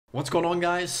What's going on,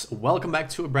 guys? Welcome back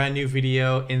to a brand new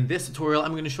video. In this tutorial,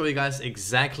 I'm going to show you guys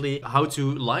exactly how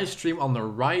to live stream on the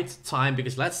right time,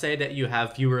 because let's say that you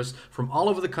have viewers from all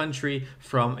over the country,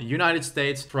 from United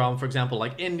States, from, for example,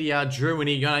 like India,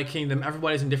 Germany, United Kingdom.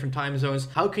 Everybody's in different time zones.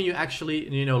 How can you actually,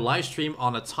 live stream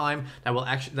on a time that will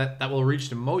actually that will reach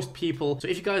the most people? So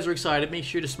if you guys are excited, make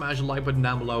sure to smash the like button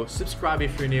down below, subscribe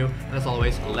if you're new, and as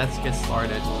always, let's get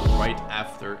started right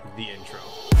after the intro.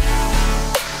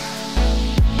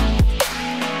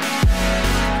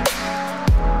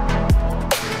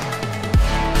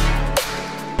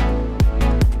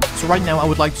 So right now I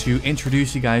would like to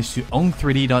introduce you guys to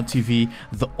Own3D.tv,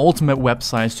 the ultimate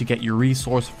website to get your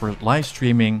resource for live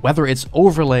streaming, whether it's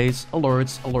overlays,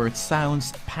 alerts,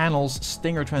 sounds, panels,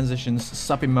 stinger transitions,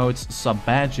 sub emotes, sub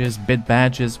badges, bit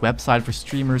badges, website for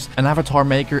streamers, an avatar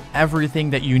maker. Everything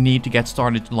that you need to get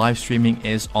started live streaming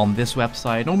is on this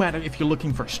website. No matter if you're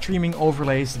looking for streaming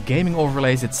overlays, gaming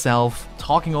overlays itself,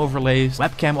 talking overlays,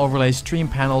 webcam overlays, stream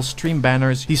panels, stream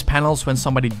banners, these panels when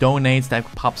somebody donates that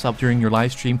pops up during your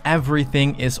live stream.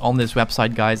 Everything is on this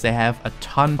website, guys. They have a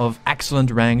ton of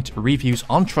excellent ranked reviews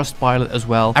on Trustpilot as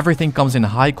well. Everything comes in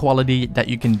high quality that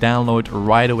you can download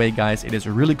right away, guys. It is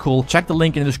really cool. Check the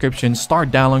link in the description.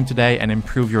 Start downloading today and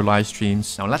improve your live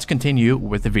streams. Now let's continue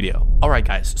with the video. All right,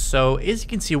 guys. So as you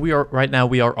can see, we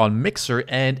are on Mixer,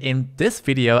 and in this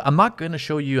video, I'm not going to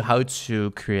show you how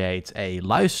to create a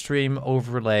live stream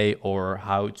overlay or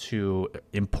how to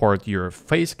import your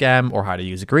face cam or how to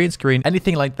use a green screen,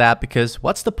 anything like that, because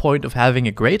what's the point of having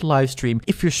a great live stream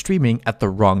if you're streaming at the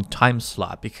wrong time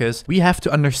slot? Because we have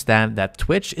to understand that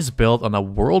Twitch is built on a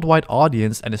worldwide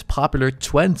audience and is popular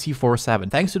 24/7.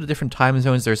 Thanks to the different time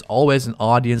zones, there's always an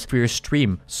audience for your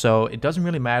stream. So it doesn't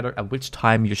really matter at which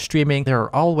time you're streaming. There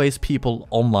are always people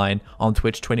online on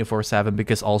Twitch 24/7,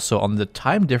 because also on the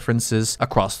time differences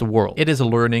across the world. It is a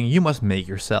learning you must make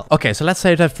yourself. Okay, so let's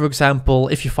say that, for example,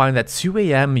 if you find that 2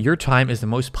 a.m. your time is the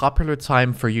most popular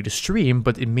time for you to stream,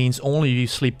 but it means only you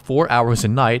sleep 4 hours a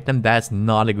night, then that's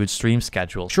not a good stream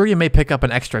schedule. Sure, you may pick up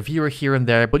an extra viewer here and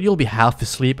there, but you'll be half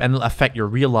asleep and it'll affect your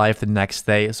real life the next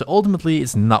day. So ultimately,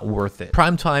 it's not worth it.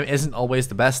 Prime time isn't always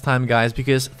the best time, guys,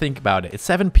 because think about it. It's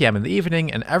 7 p.m. in the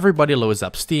evening and everybody loads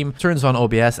up Steam, turns on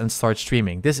OBS and starts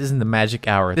streaming. This isn't the magic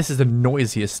hour. This is the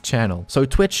noisiest channel. So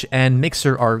Twitch and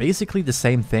Mixer are basically the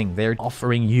same thing. They're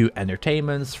offering you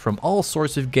entertainments from all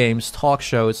sorts of games, talk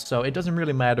shows. So it doesn't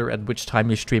really matter at which time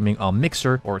you're streaming on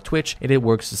Mixer or Twitch. It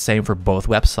works the same for both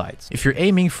websites. If you're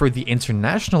aiming for the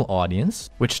international audience,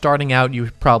 which starting out you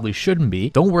probably shouldn't be,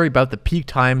 don't worry about the peak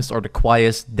times or the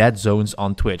quietest dead zones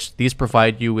on Twitch. These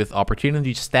provide you with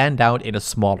opportunity to stand out in a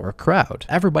smaller crowd.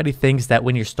 Everybody thinks that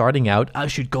when you're starting out, I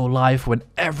should go live when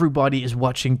everybody is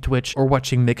watching Twitch or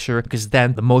watching Mixer, because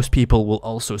then the most people will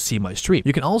also see my stream.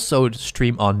 You can also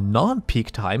stream on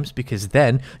non-peak times, because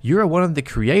then you're one of the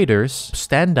creators,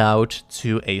 stand out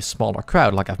to a smaller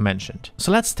crowd, like I've mentioned.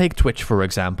 So let's take Twitch for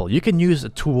example. You can use a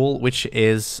tool which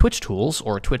is Twitch Tools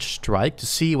or Twitch Strike to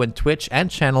see when Twitch and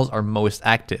channels are most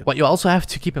active. What you also have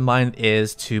to keep in mind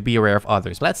is to be aware of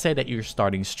others. Let's say that you're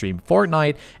starting to stream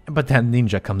Fortnite, but then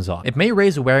Ninja comes on. It may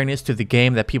raise awareness to the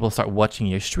game that people start watching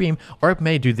your stream, or it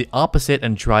may do the opposite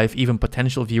and drive even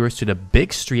potential viewers to the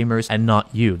big streamers and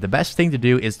not you. The best thing to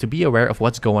do is to be aware of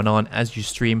what's going on as you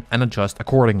stream and adjust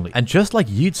accordingly. And just like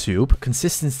YouTube,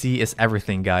 consistency is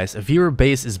everything, guys. A viewer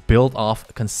base is built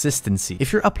off consistency.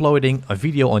 If you're uploading a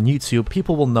video on YouTube,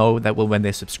 people will know that when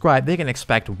they subscribe, they can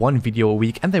expect one video a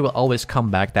week, and they will always come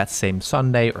back that same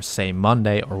Sunday or same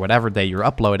Monday or whatever day you're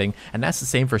uploading. And that's the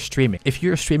same for streaming. If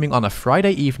you're streaming on a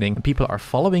Friday evening and people are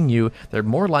following you, they're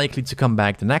more likely to come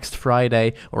back the next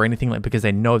Friday or anything like, because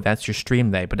they know that's your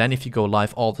stream day. But then if you go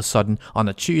live all of a sudden on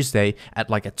a Tuesday at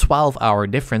like a 12-hour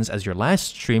difference as your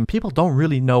last stream, people don't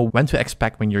really know when to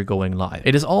expect when you're going live.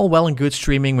 It is all well and good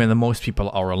streaming when the most people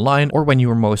are online or when you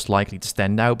are most likely to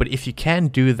stand out, but if you can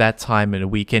do that time in a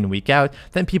week in, week out,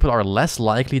 then people are less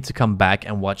likely to come back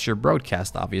and watch your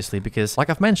broadcast, obviously, because like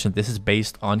I've mentioned, this is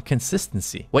based on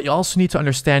consistency. What you also need to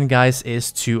understand, guys,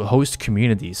 is to host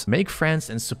communities. Make friends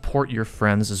and support your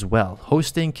friends as well.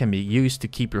 Hosting can be used to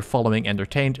keep your following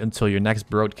entertained until your next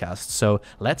broadcast. So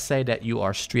let's say that you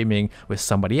are streaming with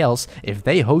somebody else. If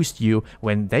they host you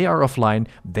when they are offline,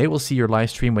 they will see your live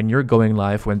stream when you're going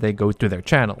live when they go to their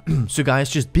channel. So guys,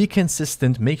 just be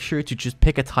consistent. Make sure to just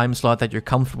pick a time slot that you're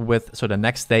comfortable with so the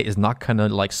next day is not gonna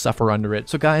like suffer under it.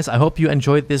 So guys, I hope you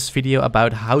enjoyed this video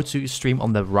about how to stream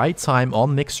on the right time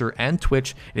on Mixer and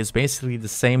Twitch. It is basically the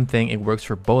same thing. It works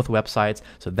for both websites.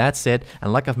 So that's it.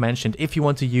 And like I've mentioned, if you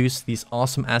want to use these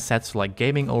awesome assets like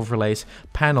gaming overlays,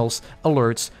 panels,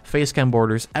 alerts, facecam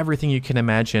borders, everything you can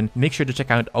imagine, make sure to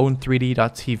check out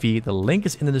own3d.tv. The link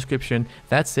is in the description.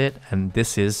 That's it. And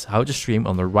this is how to stream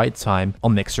on the right time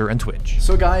on Mixer and Twitch.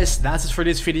 So guys, that's it for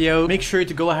this video. Make sure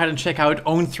to go ahead and check out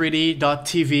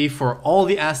own3d.tv for all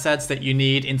the assets that you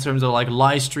need in terms of like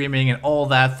live streaming and all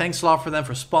that. Thanks a lot for them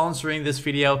for sponsoring this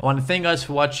video. I want to thank you guys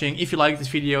for watching. If you like this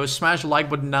video, smash the like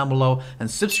button down below and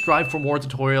subscribe for more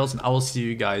tutorials, and I will see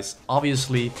you guys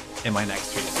obviously in my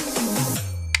next video.